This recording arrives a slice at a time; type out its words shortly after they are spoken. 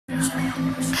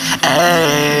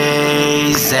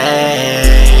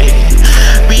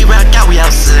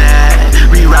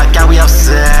we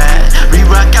outside. We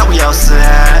rock out, we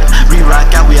outside. We rock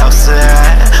out, we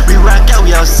outside. We rock out,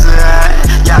 we outside.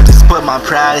 Y'all just put my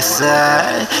pride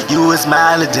aside. You was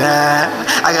mile down.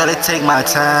 I gotta take my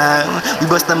time. We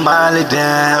bust the molly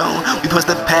down. We push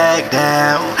the pack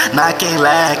down. Now I can't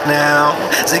lack now.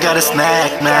 They gotta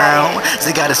snack now.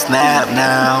 They gotta snap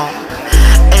now.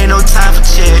 Ain't no time for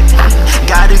check.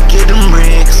 Gotta get them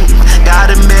ricks.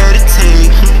 Gotta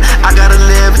meditate. I gotta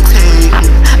levitate.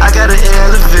 I gotta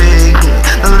elevate.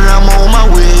 Know that I'm on my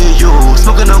way, yo.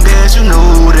 Smoking no gas, you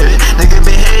know that. Nigga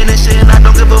been hating and shit, and I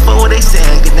don't give a fuck what they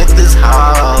saying. Connect this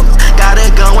hog. Gotta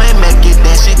go and make it.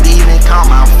 That shit even call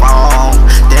my phone.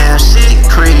 Damn shit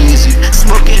crazy.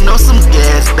 Smoking on some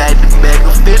gas, back to back.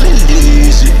 I'm feeling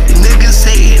lazy. Niggas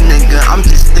hating, nigga. I'm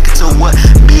just sticking to what,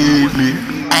 baby.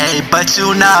 Hey, but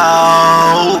you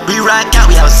know, we rock out,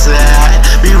 we outside.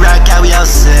 We rock out, we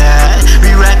outside.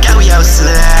 We rock out, we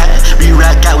outside. We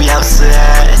rock out, we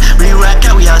outside. We rock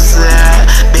out, we outside.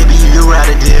 Baby, you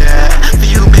right there. For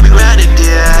you, baby, right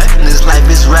there. This life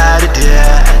is right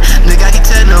there. Nigga, I can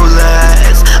tell no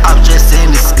lies. I'm just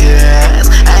in disguise.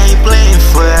 I ain't playing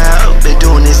foul. Been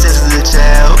doing this since a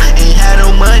child. Ain't had no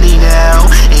money now.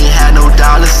 Ain't had no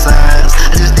dollar signs.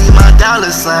 I just need my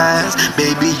dollar signs.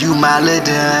 Baby, you my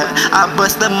leader. I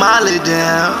bust the molly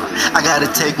down. I gotta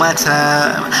take my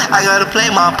time. I gotta play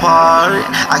my part.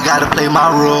 I gotta play my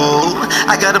role.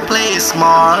 I gotta play it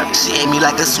smart. She ate me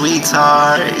like a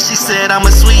sweetheart. She said I'm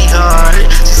a sweetheart.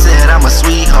 She said I'm a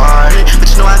sweetheart. But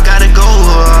you know I gotta go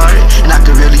hard. And I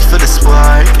can really feel the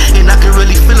spark. And I can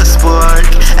really feel a spark.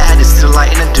 I had to see the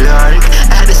light in the dark.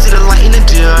 I had to see the light in the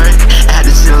dark. I had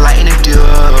to see the light in the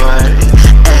dark.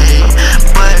 Ayy,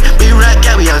 but we rock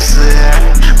out, we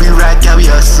outside. We rock out, we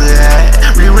outside.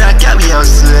 We rock out, we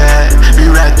outside. We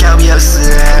rock out, we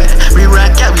outside. We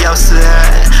rock out, we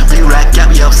outside. We rock out,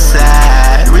 we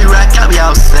outside. We rock out, we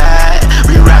outside.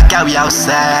 We rock out, we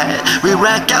outside. We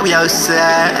rock out, we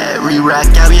outside. We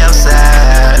rock out, we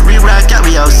outside. We rock out,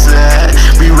 we outside.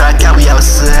 We rock out, we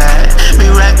outside. We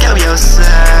rock out, we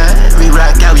outside. We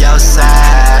rock out, we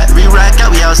outside. We rock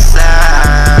out, we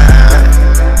outside.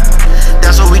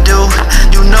 That's what we do.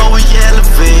 You know we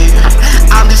elevate.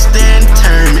 I'm just standing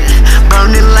determined,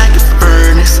 burning like a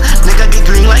furnace. Nigga, I get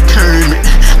green like Kermit.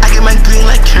 I get my green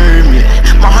like Kermit.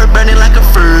 My heart burning like a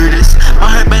furnace. My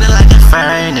heart burning like a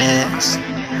furnace.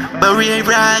 But we ain't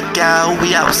rock out,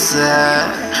 we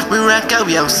outside. We rock out,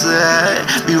 we outside.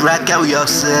 We rock out, we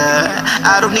outside.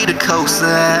 I don't need a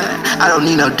cosign. I don't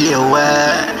need no deal.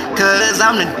 Why? Cause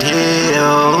I'm the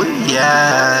deal,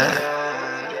 yeah.